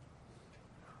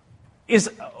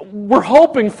 We're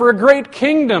hoping for a great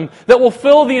kingdom that will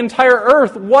fill the entire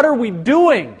earth. What are we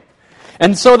doing?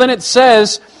 And so then it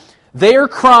says, they are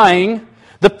crying,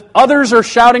 the others are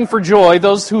shouting for joy,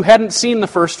 those who hadn't seen the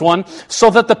first one, so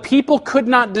that the people could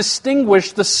not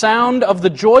distinguish the sound of the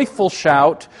joyful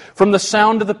shout from the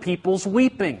sound of the people's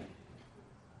weeping.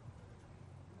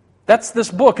 That's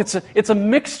this book. It's a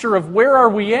mixture of where are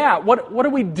we at? What are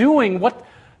we doing?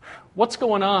 What's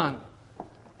going on?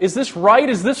 Is this right?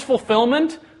 Is this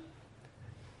fulfillment?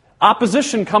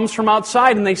 Opposition comes from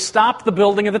outside and they stop the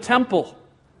building of the temple.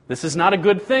 This is not a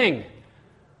good thing.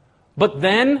 But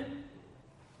then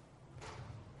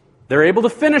they're able to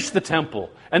finish the temple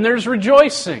and there's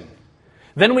rejoicing.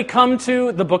 Then we come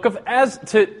to the book of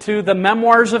to the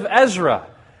memoirs of Ezra,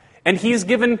 and he's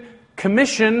given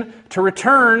commission to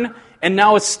return and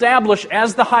now establish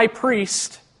as the high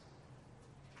priest.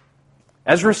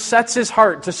 Ezra sets his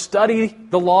heart to study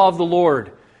the law of the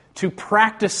Lord, to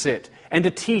practice it, and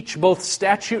to teach both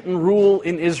statute and rule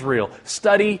in Israel.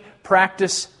 Study,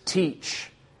 practice,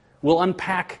 teach. We'll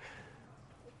unpack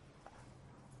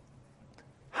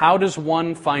how does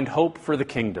one find hope for the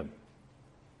kingdom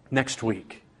next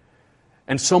week.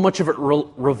 And so much of it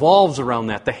revolves around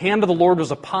that. The hand of the Lord was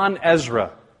upon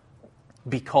Ezra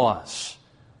because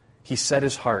he set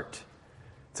his heart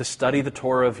to study the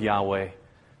Torah of Yahweh,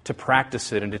 to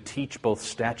practice it, and to teach both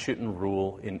statute and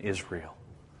rule in Israel.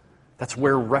 That's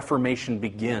where Reformation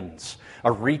begins.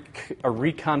 A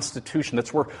reconstitution.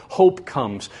 That's where hope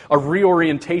comes. A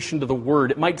reorientation to the Word.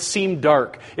 It might seem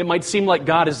dark. It might seem like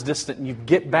God is distant, and you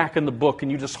get back in the book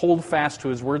and you just hold fast to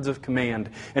His words of command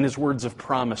and His words of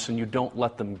promise, and you don't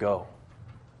let them go.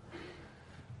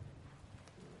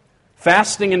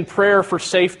 Fasting and prayer for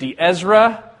safety.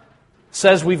 Ezra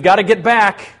says we've got to get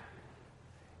back,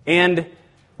 and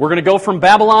we're going to go from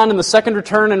Babylon in the second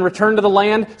return and return to the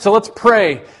land. So let's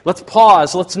pray. Let's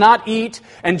pause. Let's not eat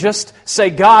and just say,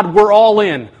 God, we're all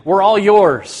in. We're all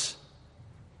yours.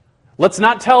 Let's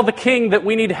not tell the king that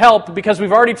we need help because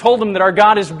we've already told him that our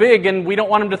God is big and we don't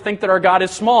want him to think that our God is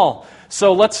small.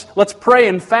 So let's pray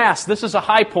and fast. This is a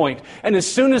high point. And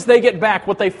as soon as they get back,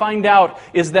 what they find out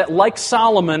is that, like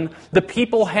Solomon, the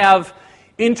people have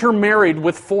intermarried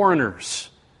with foreigners.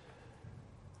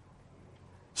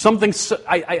 Something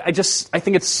I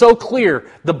think it's so clear.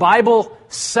 The Bible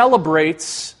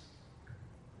celebrates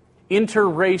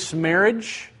inter-race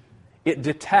marriage. It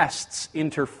detests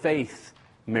interfaith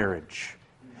marriage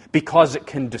because it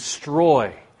can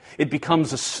destroy. It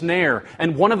becomes a snare.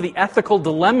 And one of the ethical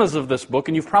dilemmas of this book,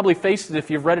 and you've probably faced it if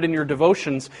you've read it in your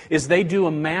devotions, is they do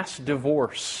a mass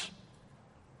divorce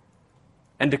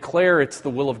and declare it's the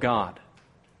will of God.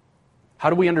 How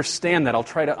do we understand that? I'll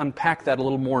try to unpack that a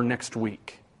little more next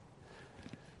week.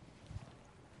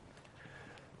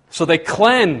 So they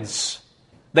cleanse.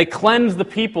 They cleanse the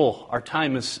people. Our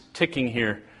time is ticking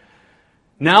here.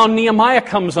 Now Nehemiah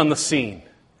comes on the scene.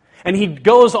 And he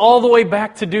goes all the way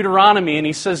back to Deuteronomy and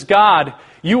he says, God,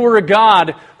 you are a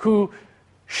God who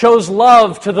shows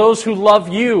love to those who love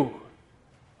you.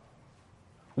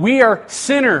 We are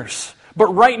sinners,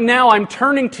 but right now I'm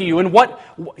turning to you. And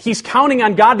he's counting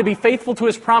on God to be faithful to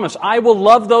His promise. I will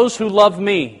love those who love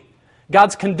me.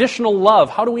 God's conditional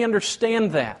love. How do we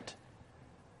understand that?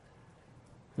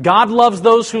 God loves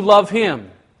those who love Him.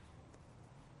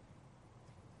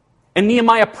 And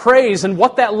Nehemiah prays, and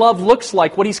what that love looks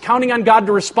like, what he's counting on God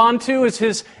to respond to, is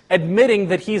his admitting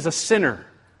that he's a sinner.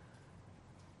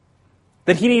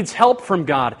 That he needs help from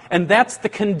God. And that's the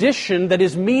condition that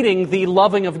is meeting the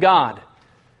loving of God.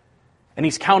 And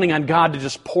he's counting on God to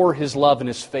just pour His love and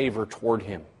His favor toward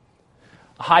him.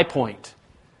 A high point.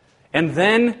 And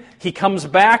then he comes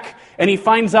back and he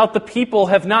finds out the people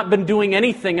have not been doing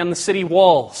anything on the city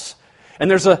walls. And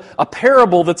there's a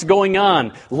parable that's going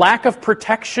on. Lack of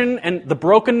protection and the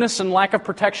brokenness and lack of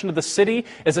protection of the city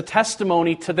is a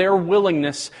testimony to their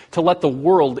willingness to let the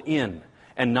world in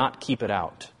and not keep it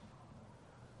out.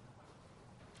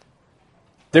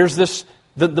 There's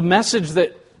the message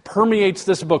that permeates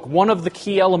this book. One of the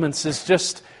key elements is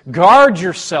just guard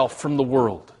yourself from the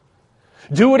world.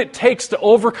 Do what it takes to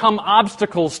overcome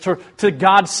obstacles to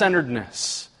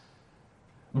God-centeredness.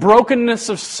 Brokenness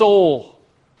of soul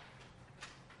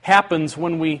happens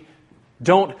when we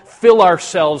don't fill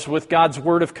ourselves with God's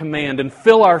word of command and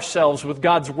fill ourselves with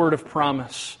God's word of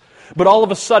promise. But all of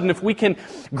a sudden, if we can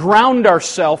ground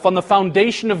ourselves on the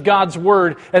foundation of God's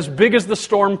word, as big as the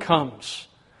storm comes,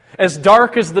 as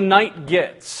dark as the night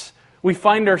gets, we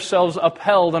find ourselves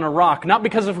upheld on a rock, not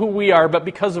because of who we are, but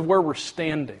because of where we're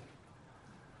standing.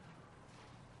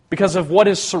 Because of what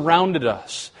has surrounded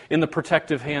us in the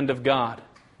protective hand of God.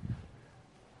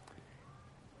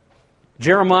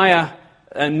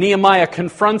 Nehemiah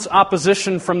confronts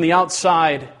opposition from the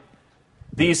outside,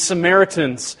 these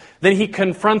Samaritans. Then he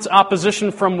confronts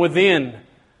opposition from within.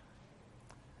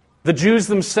 The Jews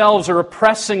themselves are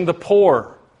oppressing the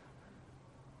poor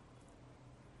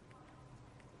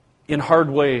in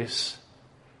hard ways.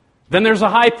 Then there's a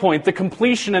high point, the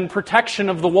completion and protection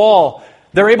of the wall.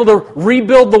 They're able to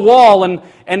rebuild the wall, and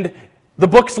the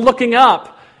book's looking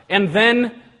up. And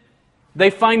then they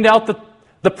find out that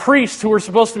the priests who are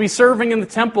supposed to be serving in the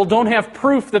temple don't have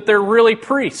proof that they're really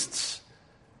priests.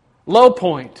 Low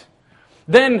point.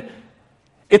 Then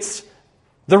it's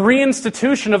the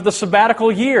reinstitution of the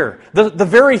sabbatical year. The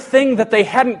very thing that they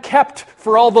hadn't kept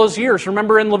for all those years.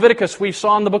 Remember in Leviticus, we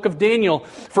saw in the book of Daniel,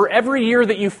 for every year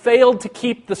that you failed to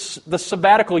keep the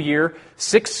sabbatical year,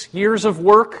 6 years of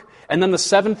work, and then the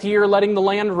 7th year letting the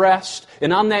land rest,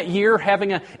 and on that year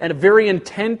having a very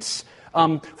intense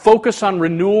focus on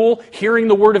renewal, hearing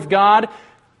the Word of God.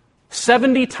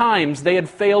 70 times they had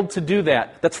failed to do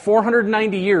that. That's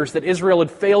 490 years that Israel had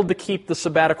failed to keep the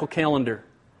sabbatical calendar.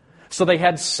 So they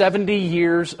had 70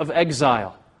 years of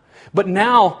exile. But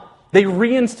now they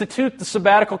reinstitute the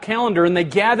sabbatical calendar and they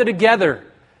gather together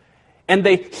and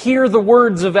they hear the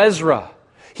words of Ezra.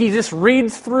 He just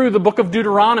reads through the book of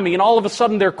Deuteronomy and all of a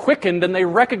sudden they're quickened and they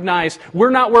recognize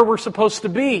we're not where we're supposed to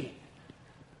be.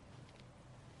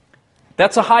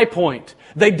 That's a high point.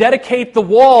 They dedicate the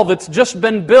wall that's just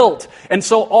been built. And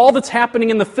so all that's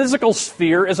happening in the physical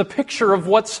sphere is a picture of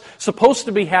what's supposed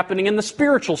to be happening in the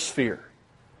spiritual sphere.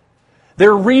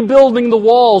 They're rebuilding the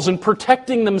walls and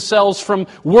protecting themselves from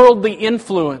worldly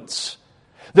influence.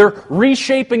 They're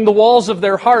reshaping the walls of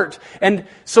their heart. And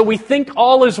so we think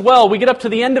all is well. We get up to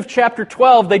the end of chapter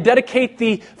 12. They dedicate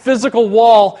the physical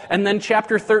wall. And then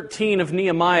chapter 13 of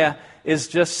Nehemiah is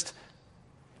just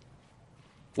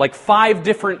like 5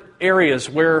 different areas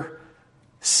where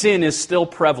sin is still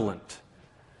prevalent.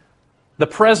 The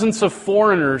presence of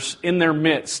foreigners in their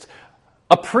midst.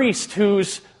 A priest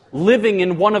who's living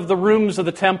in one of the rooms of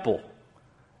the temple,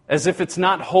 as if it's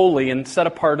not holy and set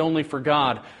apart only for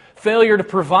God. Failure to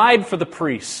provide for the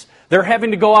priests. They're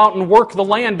having to go out and work the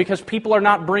land because people are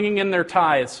not bringing in their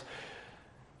tithes.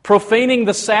 Profaning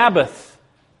the Sabbath.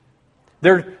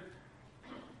 They're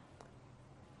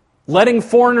letting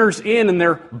foreigners in, and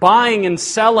they're buying and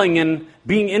selling and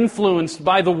being influenced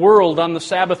by the world on the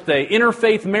Sabbath day.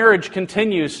 Interfaith marriage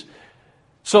continues.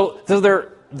 So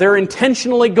they're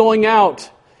intentionally going out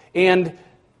and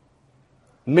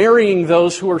marrying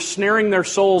those who are snaring their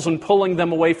souls and pulling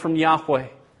them away from Yahweh.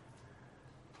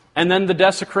 And then the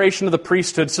desecration of the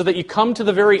priesthood, so that you come to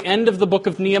the very end of the book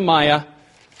of Nehemiah,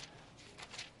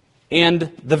 and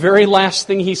the very last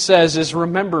thing he says is,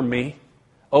 "Remember me,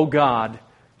 O God,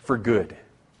 for good."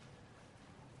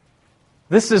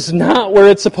 This is not where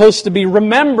it's supposed to be.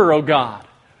 Remember, O God.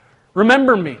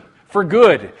 Remember me for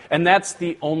good. And that's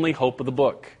the only hope of the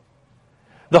book.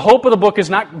 The hope of the book is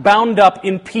not bound up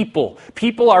in people.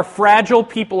 People are fragile.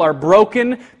 People are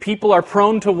broken. People are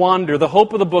prone to wander. The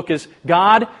hope of the book is,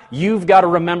 God, you've got to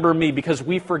remember me because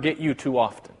we forget you too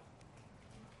often.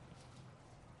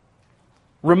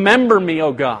 Remember me,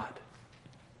 O God.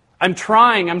 I'm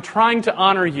trying to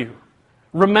honor you.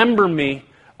 Remember me,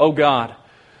 O God.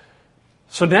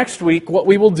 So next week, what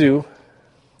we will do,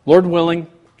 Lord willing,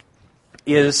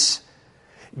 is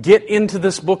get into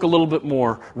this book a little bit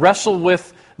more. Wrestle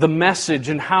with the message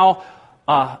and how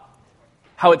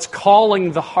it's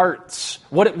calling the hearts.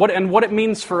 What it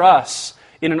means for us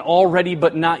in an already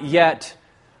but not yet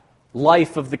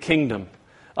life of the kingdom.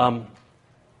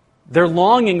 They're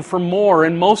longing for more,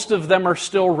 and most of them are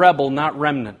still rebel, not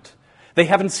remnant. They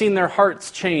haven't seen their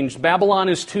hearts changed. Babylon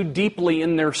is too deeply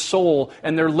in their soul,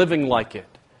 and they're living like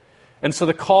it. And so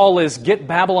the call is, get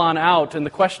Babylon out, and the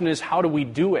question is, how do we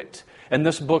do it? And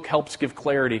this book helps give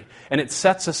clarity. And it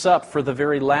sets us up for the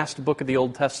very last book of the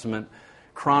Old Testament,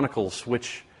 Chronicles,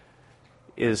 which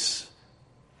is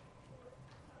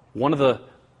one of the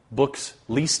books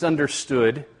least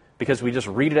understood because we just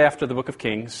read it after the book of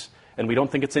Kings, and we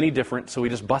don't think it's any different, so we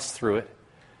just bust through it.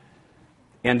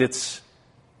 And it's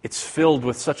filled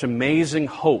with such amazing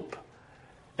hope.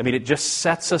 I mean, it just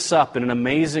sets us up in an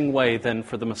amazing way then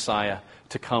for the Messiah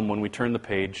to come when we turn the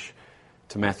page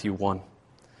to Matthew 1.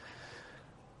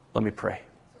 Let me pray.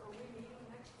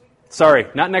 Sorry,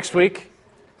 not next week.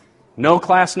 No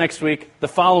class next week. The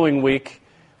following week,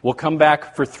 we'll come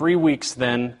back for 3 weeks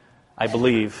then, I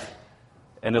believe,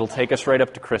 and it'll take us right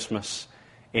up to Christmas.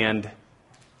 And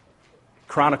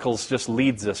Chronicles just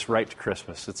leads us right to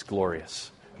Christmas. It's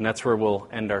glorious. And that's where we'll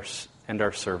end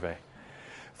our survey.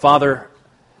 Father,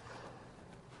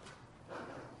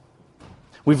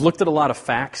 we've looked at a lot of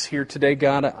facts here today,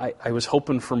 God. I was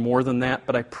hoping for more than that,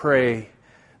 but I pray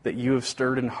that you have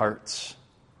stirred in hearts.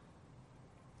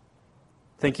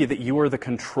 Thank you that you are the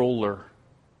controller.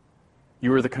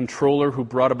 You are the controller who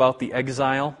brought about the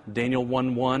exile, Daniel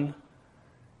 1:1.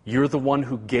 You're the one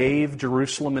who gave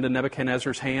Jerusalem into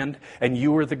Nebuchadnezzar's hand, and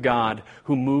you are the God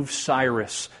who moved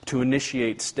Cyrus to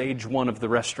initiate stage 1 of the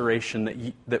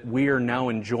restoration that we are now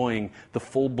enjoying the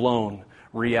full-blown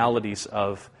realities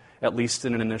of, at least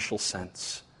in an initial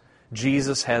sense.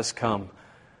 Jesus has come.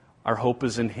 Our hope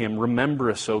is in Him.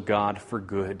 Remember us, O God, for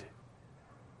good.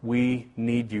 We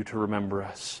need you to remember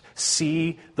us.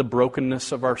 See the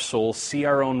brokenness of our soul. See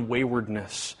our own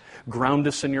waywardness. Ground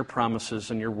us in your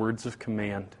promises and your words of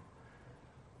command.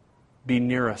 Be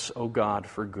near us, O God,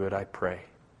 for good, I pray.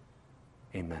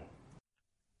 Amen.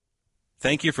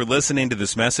 Thank you for listening to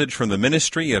this message from the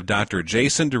ministry of Dr.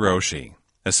 Jason DeRouchie,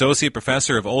 Associate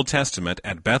Professor of Old Testament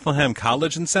at Bethlehem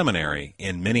College and Seminary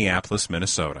in Minneapolis,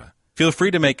 Minnesota. Feel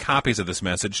free to make copies of this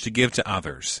message to give to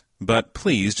others, but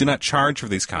please do not charge for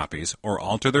these copies or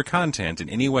alter their content in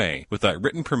any way without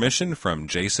written permission from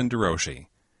Jason DeRouchie.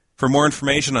 For more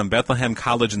information on Bethlehem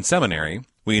College and Seminary,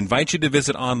 we invite you to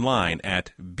visit online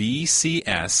at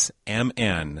bcsmn.org.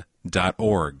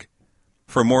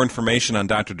 For more information on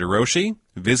Dr. DeRouchie,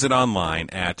 visit online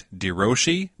at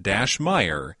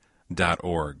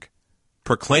derouchie-meyer.org.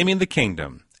 Proclaiming the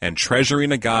kingdom and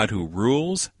treasuring a God who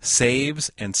rules,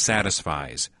 saves, and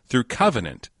satisfies through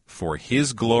covenant for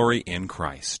His glory in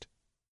Christ.